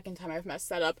 That's the second time I've messed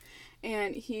that up,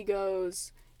 and he's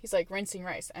like rinsing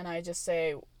rice, and I just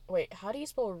say, wait, how do you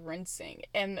spell rinsing?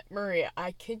 And Maria,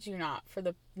 I kid you not, for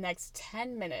the next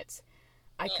 10 minutes,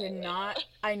 I could not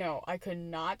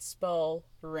spell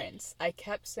rinse. I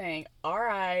kept saying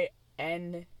R-I-N-C.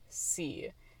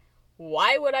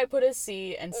 Why would I put a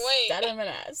C instead of an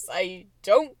S? I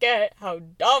don't get how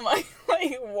dumb I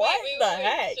like. What the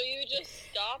heck? So you just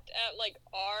stopped at like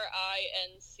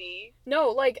R-I-N-C? No,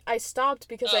 like I stopped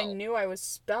because I knew I was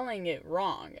spelling it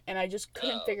wrong, and I just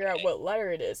couldn't figure out what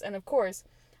letter it is. And of course,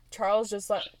 Charles just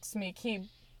lets me keep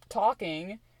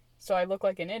talking, so I look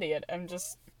like an idiot. That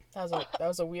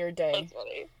was a weird day. That's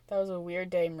funny. That was a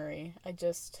weird day, Marie. I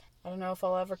don't know if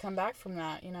I'll ever come back from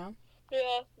that, you know?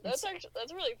 Yeah, that's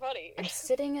really funny. I'm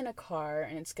sitting in a car,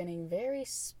 and it's getting very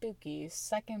spooky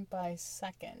second by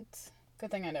second.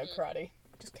 Good thing I know karate.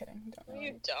 Just kidding.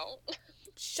 You don't.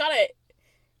 Shut it!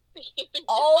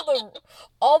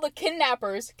 All the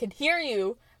kidnappers can hear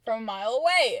you from a mile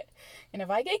away. And if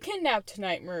I get kidnapped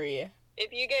tonight, Marie...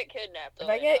 If you get kidnapped,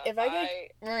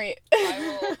 Marie...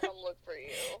 I will come look for you.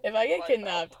 If I get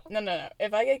kidnapped... No.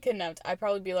 If I get kidnapped, I'd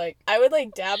probably be like... I would,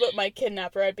 like, dab at my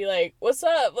kidnapper. I'd be like, what's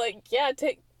up? Like, yeah,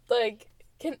 take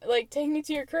me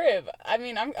to your crib. I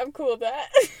mean, I'm cool with that.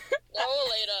 No,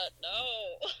 Elena,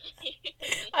 no.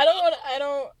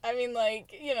 I mean,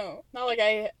 like, you know, not like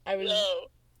I was, No.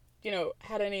 you know,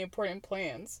 had any important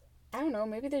plans. I don't know,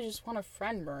 maybe they just want a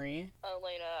friend, Marie.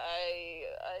 Elena,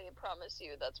 I promise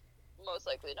you that's most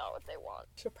likely not what they want.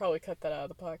 Should probably cut that out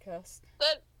of the podcast.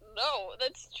 No,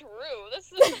 that's true.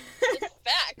 That's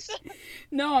facts.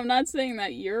 No, I'm not saying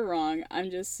that you're wrong.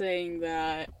 I'm just saying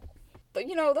that, but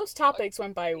you know, those topics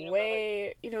went by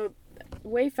way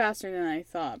faster than I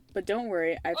thought. But don't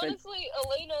worry, Honestly,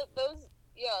 Elena, those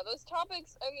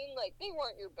topics, I mean, like, they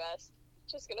weren't your best.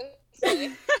 Just gonna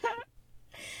say.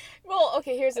 Well,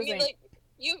 okay, here's the thing. Like,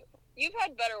 you've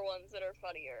had better ones that are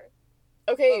funnier.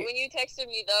 Okay. But when you texted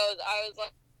me those, I was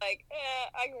like,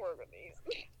 I can work with these.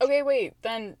 Okay, wait,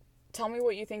 then tell me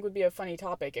what you think would be a funny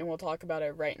topic, and we'll talk about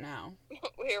it right now.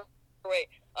 Here, wait.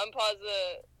 Unpause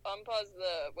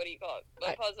the, what do you call it?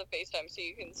 Unpause the FaceTime so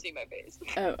you can see my face.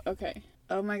 Oh, okay.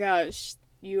 Oh my gosh,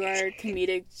 you are a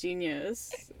comedic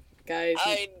genius. Guys.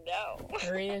 I know.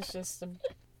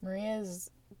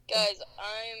 Maria's... Guys,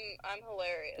 I'm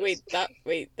hilarious.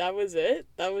 That was it?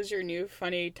 That was your new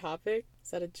funny topic?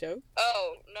 Is that a joke?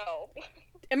 Oh, no.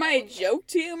 Am I a joke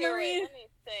to you, Here, Maria? wait, let me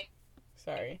think.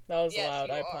 Sorry, that was loud. Yes,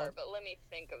 I you are, apologize. but let me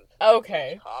think of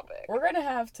okay. the topic. We're gonna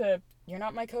have to... You're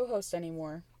not my co-host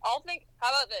anymore. How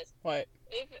about this? What?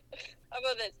 How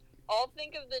about this? I'll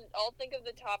think of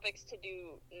the topics to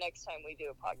do next time we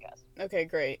do a podcast. Okay,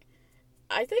 great.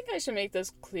 I think I should make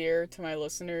this clear to my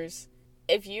listeners.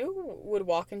 If you would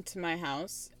walk into my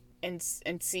house and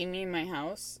see me in my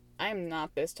house, I am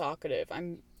not this talkative.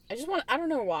 I don't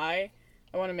know why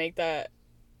I want to make that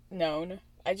known.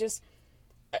 I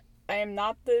am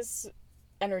not this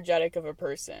energetic of a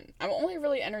person. I'm only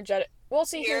really energetic. Well,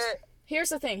 see, here's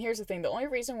the thing. The only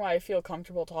reason why I feel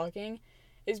comfortable talking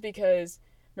is because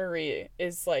Marie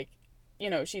is like, you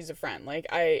know, she's a friend. Like,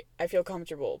 I feel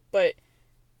comfortable. But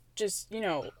just, you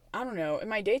know, I don't know. In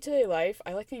my day-to-day life,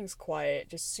 I like things quiet,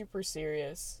 just super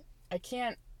serious. I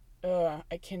cannot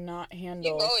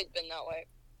handle... You've always been that way.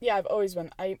 Yeah, I've always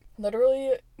been. I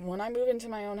literally, when I move into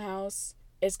my own house,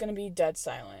 it's gonna be dead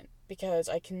silent. Because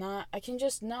I can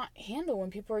just not handle when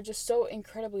people are just so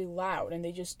incredibly loud and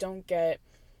they just don't get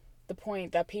the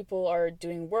point that people are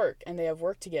doing work and they have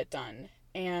work to get done.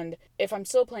 And if I'm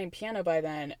still playing piano by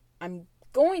then, I'm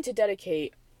going to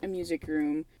dedicate a music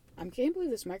room. I can't believe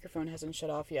this microphone hasn't shut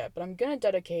off yet, but I'm going to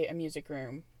dedicate a music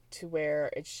room to where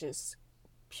it's just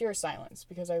pure silence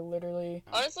because I literally...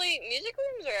 Honestly, music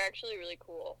rooms are actually really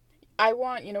cool.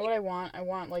 You know what I want? I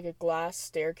want like a glass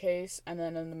staircase, and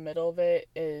then in the middle of it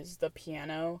is the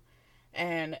piano,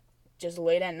 and just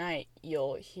late at night,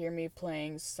 you'll hear me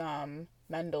playing some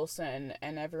Mendelssohn,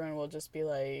 and everyone will just be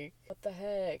like, what the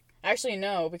heck? Actually,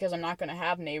 no, because I'm not going to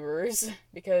have neighbors,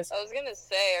 because... I was going to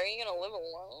say, are you going to live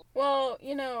alone? Well,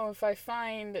 you know, if I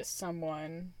find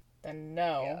someone, then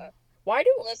no. Yeah.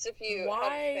 Unless if you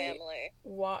have a family.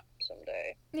 Why?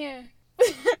 Someday. Yeah.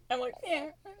 I'm like, yeah,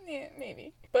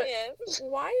 maybe. But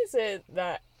why is it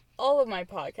that all of my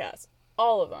podcasts,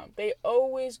 all of them, they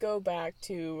always go back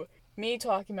to me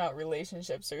talking about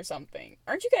relationships or something?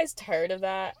 Aren't you guys tired of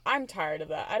that? I'm tired of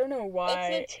that. I don't know why.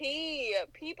 That's the tea.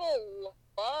 People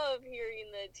love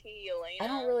hearing the tea, Elena. I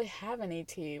don't really have any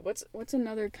tea. What's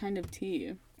another kind of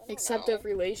tea? don't acceptive know.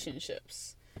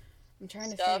 relationships. I'm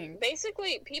trying to Stuff. think.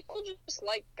 Basically, people just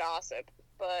like gossip,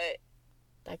 but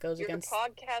That goes your against,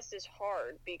 podcast is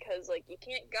hard because, like, you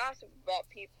can't gossip about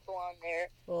people on there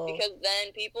well, because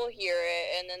then people hear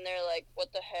it and then they're like,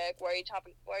 "What the heck? Why are you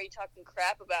talking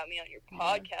crap about me on your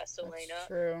podcast, Elena? that's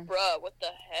true. Bruh, what the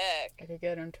heck?" I could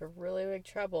get into really big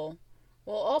trouble.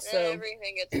 Well, Then also,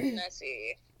 everything gets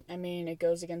messy. I mean, it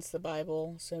goes against the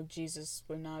Bible, so Jesus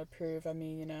would not approve. I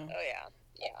mean, Oh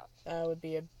yeah. that would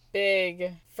be a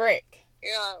big frick.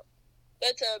 Yeah,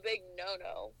 that's a big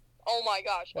no-no. Oh my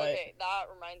gosh. What? Okay, that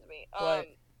reminds me. What?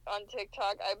 On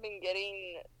TikTok, I've been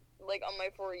getting, like, on my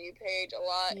For You page a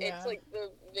lot. Yeah. It's, like,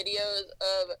 the videos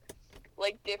of,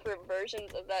 like, different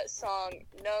versions of that song.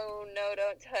 No,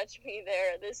 don't touch me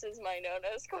there. This is my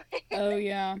no-no square. Oh,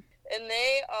 yeah. And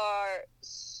they are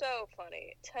so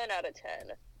funny. 10 out of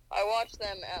 10. I watched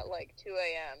them at, like, 2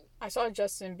 a.m. I saw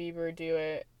Justin Bieber do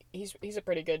it. He's a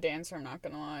pretty good dancer, I'm not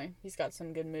gonna lie. He's got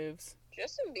some good moves.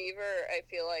 Justin Bieber, I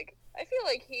feel like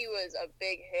he was a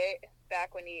big hit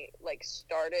back when he, like,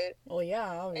 started. Well, yeah,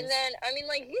 obviously. And then, I mean,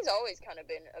 like, he's always kind of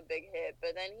been a big hit,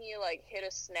 but then he, like, hit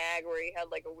a snag where he had,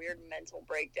 like, a weird mental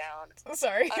breakdown.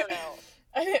 Sorry. I don't know.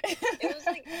 It was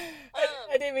like,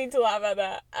 I didn't mean to laugh at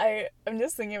that. I'm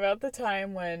just thinking about the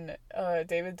time when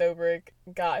David Dobrik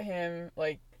got him,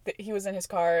 like, he was in his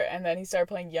car, and then he started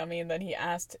playing Yummy, and then he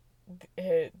asked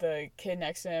the kid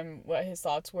next to him what his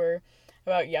thoughts were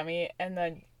about Yummy, and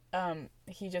then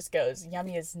he just goes,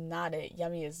 "Yummy is not it.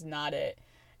 Yummy is not it."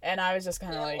 And I was just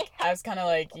kind of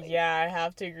like, yeah, I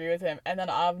have to agree with him. And then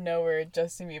out of nowhere,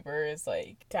 Justin Bieber is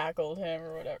like tackled him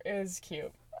or whatever. It was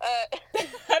cute. I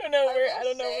don't know where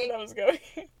that was going.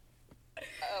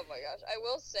 Oh my gosh, I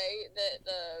will say that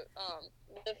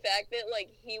the fact that, like,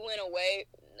 he went away,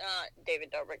 not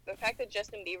David Dobrik, the fact that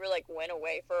Justin Bieber, like, went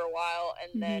away for a while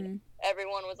and then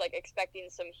everyone was, like, expecting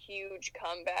some huge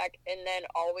comeback and then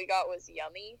all we got was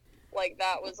Yummy. Like,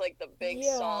 that was, like, the big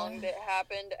song that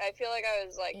happened. I feel like I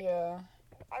was, like,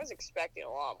 I was expecting a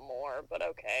lot more, but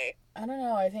okay. I don't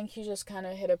know. I think he just kind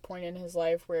of hit a point in his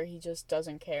life where he just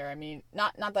doesn't care. I mean,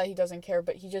 not that he doesn't care,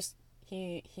 but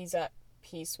he's at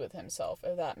peace with himself,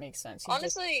 if that makes sense.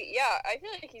 Honestly, yeah, I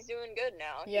feel like he's doing good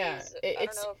now. Yeah, I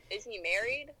don't know, is he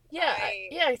married? Yeah,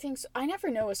 I think so. I never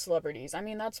know with celebrities. I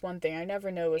mean, that's one thing. I never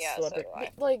know with celebrities. So do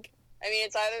I. Like, I mean,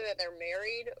 it's either that they're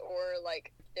married or,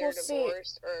 like, they're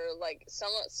divorced or, like,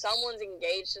 someone's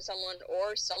engaged to someone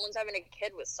or someone's having a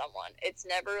kid with someone. It's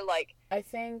never, like, I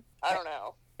don't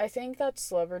know. I think that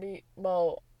celebrity,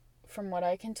 well, from what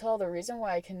I can tell, the reason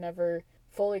why I can never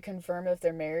fully confirm if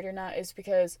they're married or not is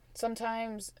because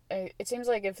sometimes it seems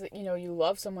like if, you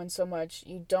love someone so much,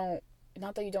 you don't,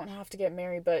 not that you don't have to get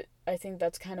married, but I think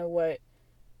that's kind of what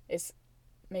is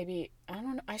maybe, I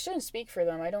don't know, I shouldn't speak for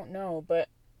them, I don't know, but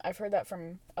I've heard that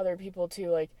from other people too,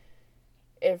 like,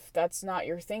 if that's not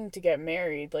your thing to get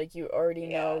married, like, you already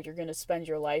know you're gonna spend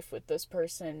your life with this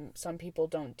person. Some people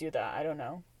don't do that. I don't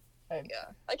know. I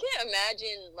can't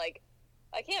imagine, like,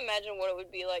 what it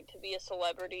would be like to be a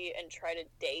celebrity and try to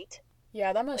date.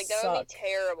 Yeah, that must suck. That would be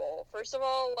terrible. First of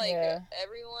all, like,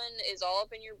 everyone is all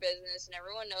up in your business and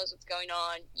everyone knows what's going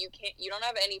on. You don't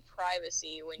have any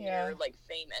privacy when you're, like,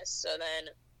 famous. So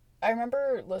then, I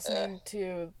remember listening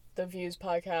to the Views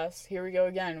podcast. Here we go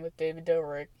again with David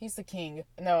Dobrik. He's the king.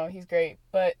 No, he's great.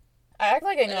 But I act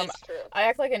like I know him. I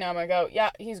act like I know him. I go, yeah,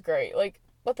 he's great. Like,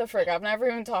 what the frick? I've never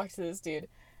even talked to this dude.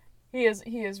 He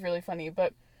is really funny.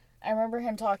 But I remember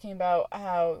him talking about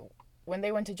how when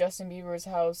they went to Justin Bieber's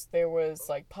house, there was,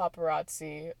 like,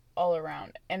 paparazzi all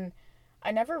around. And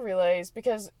I never realized,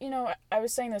 because, I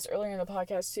was saying this earlier in the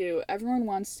podcast too, everyone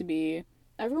wants to be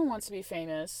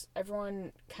famous.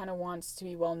 Everyone kind of wants to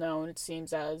be well known, it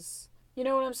seems as. You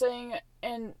know what I'm saying?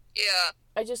 And yeah,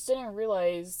 I just didn't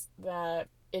realize that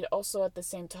it also at the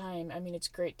same time, I mean, it's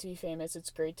great to be famous, it's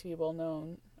great to be well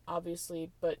known, obviously,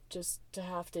 but just to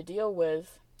have to deal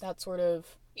with that sort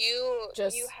of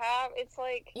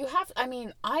I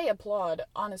mean, I applaud,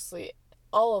 honestly,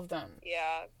 all of them.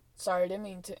 Yeah. Sorry, I didn't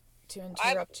mean to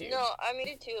interrupt you. No, I mean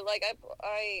it too. Like,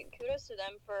 I kudos to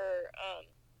them for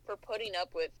putting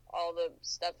up with all the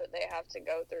stuff that they have to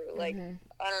go through. Like,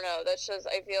 I don't know, that's just,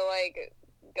 I feel like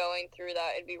going through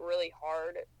that, it'd be really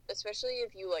hard, especially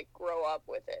if you, like, grow up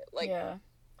with it. Like, yeah.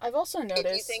 I've also noticed.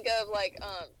 If you think of, like,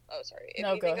 of,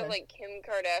 like, Kim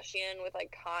Kardashian with,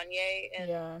 like, Kanye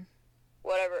and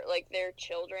whatever, like, their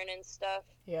children and stuff.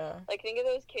 Yeah. Like, think of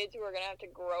those kids who are gonna have to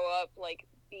grow up, like,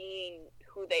 being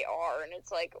who they are, and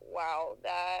it's like, wow,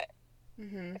 that, I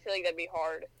feel like that'd be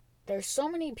hard. There's so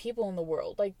many people in the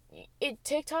world. Like,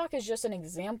 TikTok is just an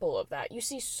example of that. You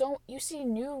see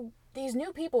these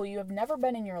new people you have never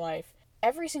been in your life,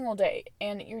 every single day,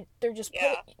 and they're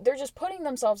just putting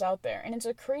themselves out there, and it's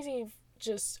a crazy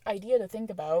just idea to think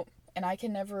about, and I've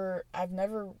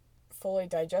never fully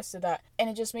digested that, and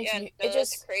it just makes me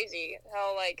that's crazy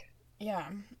how like yeah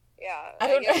I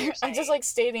don't get what you're I'm just saying. like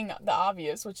stating the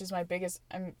obvious, which is my biggest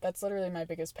that's literally my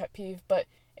biggest pet peeve, but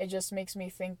it just makes me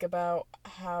think about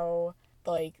how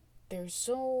like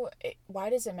why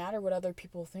does it matter what other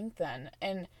people think then?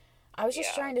 And I was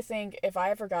just trying to think if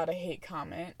I ever got a hate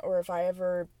comment, or if I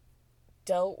ever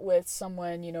dealt with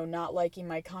someone, not liking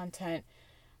my content.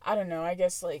 I don't know, I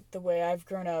guess like the way I've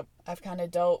grown up, I've kind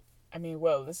of dealt,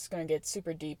 whoa, this is going to get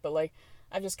super deep, but like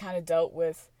I've just kind of dealt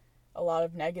with a lot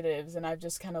of negatives, and I've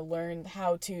just kind of learned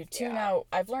how to tune out.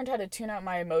 I've learned how to tune out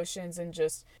my emotions and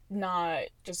just not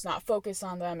focus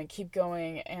on them and keep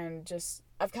going, and just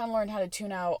I've kind of learned how to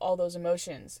tune out all those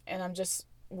emotions, and I'm just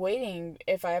waiting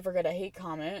if I ever get a hate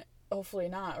comment, hopefully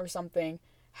not, or something,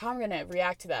 how I'm going to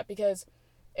react to that, because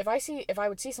if I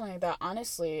would see something like that,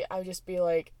 honestly, I would just be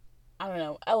like, I don't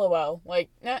know, LOL, like,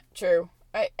 nah, true.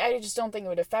 I just don't think it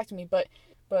would affect me, but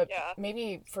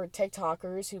maybe for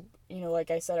TikTokers who,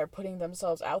 like I said, are putting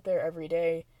themselves out there every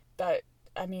day, that,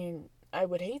 I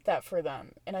would hate that for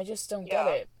them, and I just don't get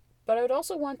it. But I would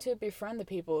also want to befriend the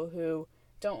people who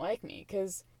don't like me,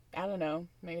 because, I don't know,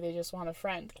 maybe they just want a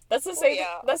friend. That's the same.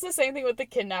 That's the same thing with the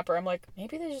kidnapper. I'm like,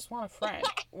 maybe they just want a friend.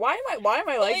 Why am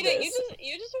I like this?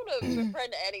 You just want to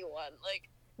befriend anyone, like.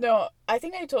 No, I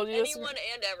think I told you this. Anyone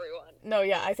and everyone. No,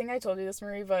 yeah, I think I told you this,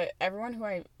 Marie, but everyone who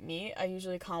I meet, I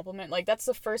usually compliment. Like, that's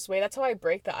the first way. That's how I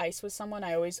break the ice with someone.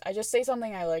 I just say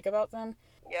something I like about them.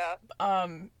 Yeah.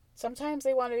 Sometimes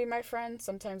they want to be my friend.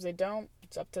 Sometimes they don't.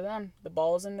 It's up to them. The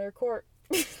ball is in their court.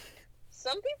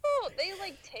 Some people, they,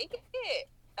 like, take it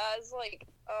as, like,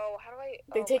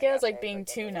 They take it as, like, being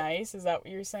too nice. Is that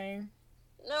what you're saying?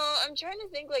 No, I'm trying to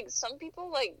think, like, some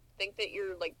people, like, think that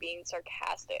you're, like, being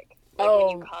sarcastic. Like, when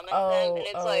you comment them, and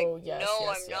it's yes,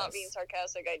 I'm not being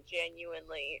sarcastic, I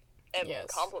genuinely am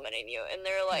complimenting you. And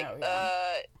they're like,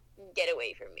 get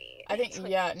away from me. I think,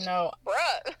 like,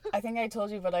 bruh. I think I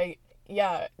told you, but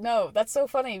that's so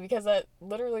funny, because that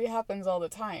literally happens all the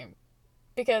time.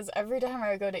 Because every time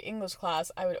I would go to English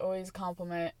class, I would always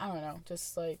compliment, I don't know,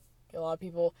 just, like, a lot of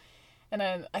people. And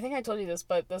then, I think I told you this,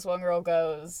 but this one girl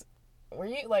goes, were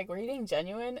you being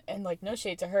genuine? And, like, no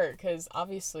shade to her, because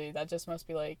obviously that just must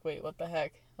be like, wait, what the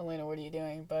heck? Elena, what are you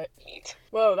doing? But,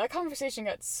 whoa, that conversation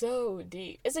got so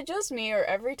deep. Is it just me, or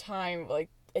every time, like,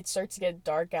 it starts to get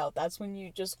dark out, that's when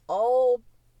you just, all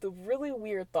the really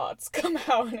weird thoughts come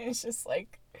out, and it's just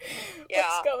like,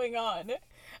 what's going on?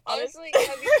 Honestly,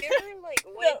 have you ever, like,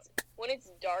 when it's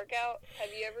dark out, have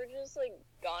you ever just, like,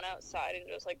 gone outside and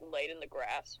just, like, laid in the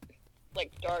grass?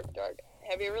 Like, dark.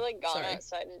 Have you ever, like, gone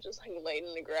outside and just, like, laid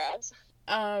in the grass?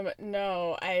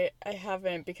 No, I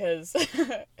haven't, because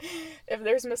if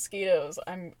there's mosquitoes,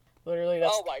 I'm literally,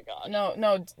 oh my god.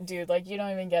 No, dude, like, you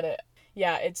don't even get it.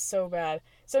 Yeah, it's so bad.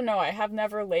 So no, I have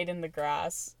never laid in the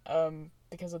grass,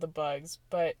 because of the bugs,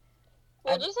 but...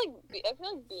 Well, just, like, I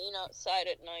feel like being outside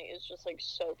at night is just, like,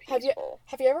 so peaceful.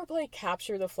 Have you ever played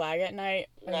Capture the Flag at night?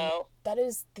 No. That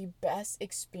is the best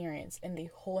experience in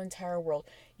the whole entire world.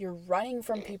 You're running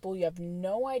from people, you have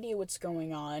no idea what's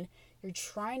going on, you're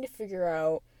trying to figure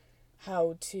out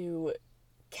how to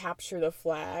capture the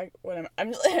flag.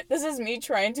 This is me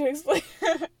trying to explain.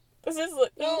 This is...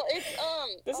 No,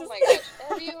 it's, my gosh,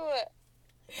 have you,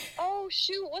 oh,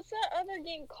 shoot, what's that other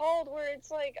game called where it's,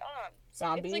 like,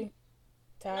 Zombie? It's like,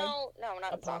 Tag? No,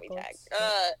 not Apocalypse? Zombie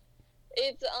Tag.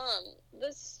 It's,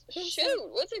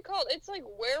 what's it called? It's, like,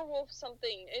 werewolf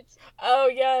something. It's... Oh,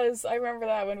 yes, I remember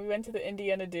that when we went to the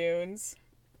Indiana Dunes.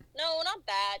 No, not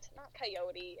that. Not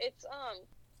Coyote. It's,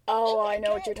 Oh, I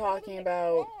know what you're talking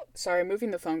about. Sorry, moving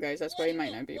the phone, guys. That's why you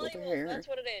might not be able to hear her. That's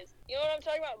what it is. You know what I'm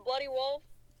talking about? Bloody Wolf?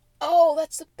 Oh,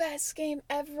 that's the best game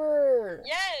ever!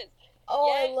 Yes! Oh,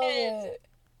 yes. I love it.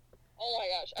 Oh my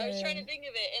gosh, I was trying to think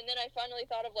of it, and then I finally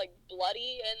thought of, like,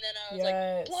 Bloody, and then I was like,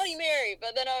 Yes. Bloody Mary,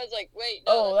 but then I was like, wait,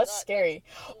 no, Oh, that's scary.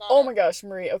 Oh my gosh,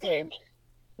 Marie, okay.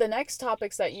 The next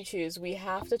topics that you choose, we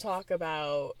have to talk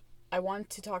about... I want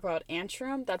to talk about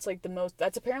Antrum. That's, like,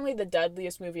 that's apparently the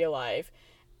deadliest movie alive.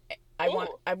 I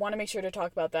want to make sure to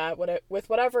talk about that with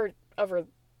whatever other...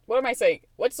 What am I saying?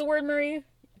 What's the word, Marie?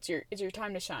 It's your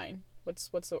time to shine. What's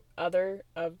the other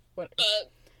of what?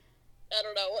 I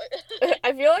don't know what.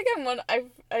 I feel like I'm one.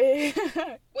 Wait,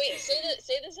 say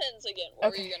the sentence again. What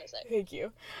were you gonna say? Thank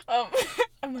you.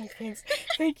 I'm like, thanks.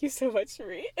 Thank you so much,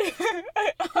 Marie.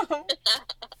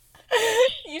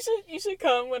 You should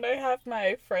come when I have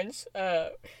my French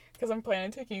because I'm planning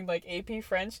on taking, like, AP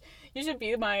French. You should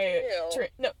be my... Ew.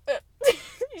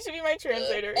 You should be my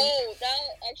translator. Oh, that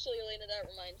actually, Elena, that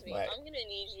reminds me. What? I'm gonna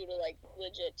need you to like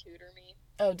legit tutor me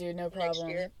Oh, dude, no next problem.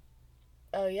 year.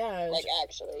 Oh, yeah. Like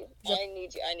actually, Yep.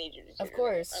 I need you to tutor Of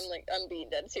course. me. I'm being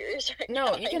dead serious right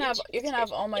now. No, you can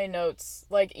have all my notes.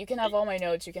 Like, you can have all my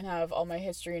notes. You can have all my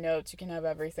history notes. You can have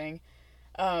everything.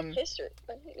 history.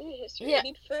 I need history. Yeah. I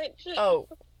need French.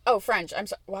 Oh, French. I'm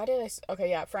sorry. Why did I... Okay,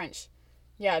 yeah, French.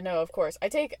 Yeah, no, of course.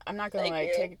 I'm not gonna Thank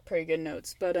you. take pretty good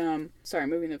notes, but, sorry,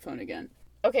 moving the phone again.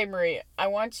 Okay, Marie, I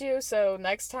want you, so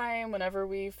next time, whenever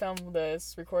we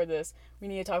record this, we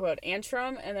need to talk about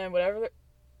Antrim, and then whatever...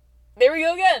 There we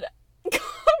go again!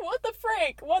 What the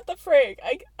freak?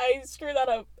 I screwed that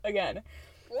up again.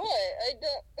 What? I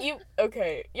don't.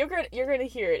 Okay, you're gonna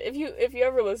hear it. If you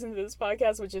ever listen to this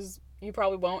podcast, which is, you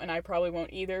probably won't, and I probably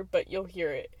won't either, but you'll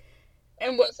hear it.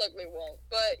 And Most likely won't.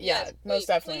 But Yeah, yes, most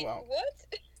definitely won't.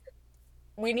 What?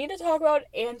 We need to talk about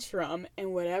Antrim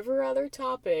and whatever other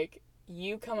topic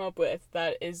you come up with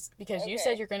that is, because you Okay.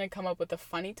 said you're going to come up with a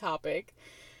funny topic.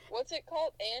 What's it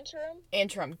called? Antrim?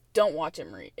 Antrim. Don't watch it,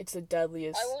 Marie. It's the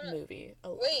deadliest I wanna- movie.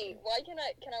 Wait, why can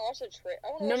I watch the trailer? I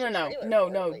want to No, watch no, the trailer. no, for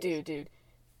it, no, please. dude.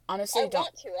 Honestly, I don't.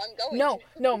 want to. I'm going No,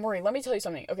 to. no, Marie, let me tell you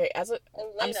something. Okay, I'm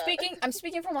Elena.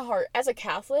 speaking from the heart. As a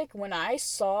Catholic, when I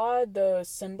saw the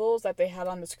symbols that they had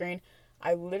on the screen,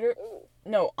 I literally, Ooh.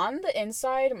 no, on the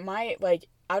inside,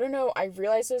 I don't know, I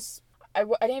realized this, I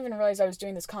didn't even realize I was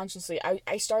doing this consciously.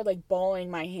 I started, like, balling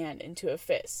my hand into a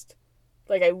fist.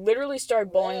 Like, I literally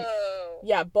started balling, Whoa.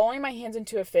 yeah, balling my hands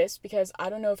into a fist, because I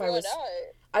don't know if I Why was, not?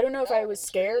 I don't know if I No, was it's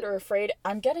scared really- or afraid.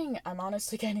 I'm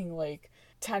honestly getting, like,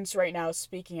 tense right now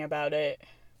speaking about it.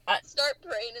 Start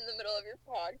praying in the middle of your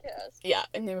podcast. Yeah,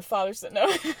 in the name of Father, Son, no.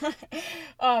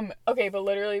 Okay, but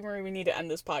literally, Marie, we need to end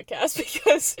this podcast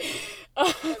because...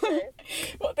 Okay.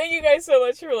 Well, thank you guys so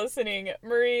much for listening.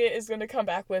 Marie is going to come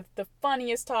back with the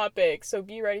funniest topic, so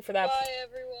be ready for that. Bye,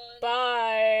 everyone.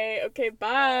 Bye. Okay,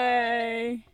 bye.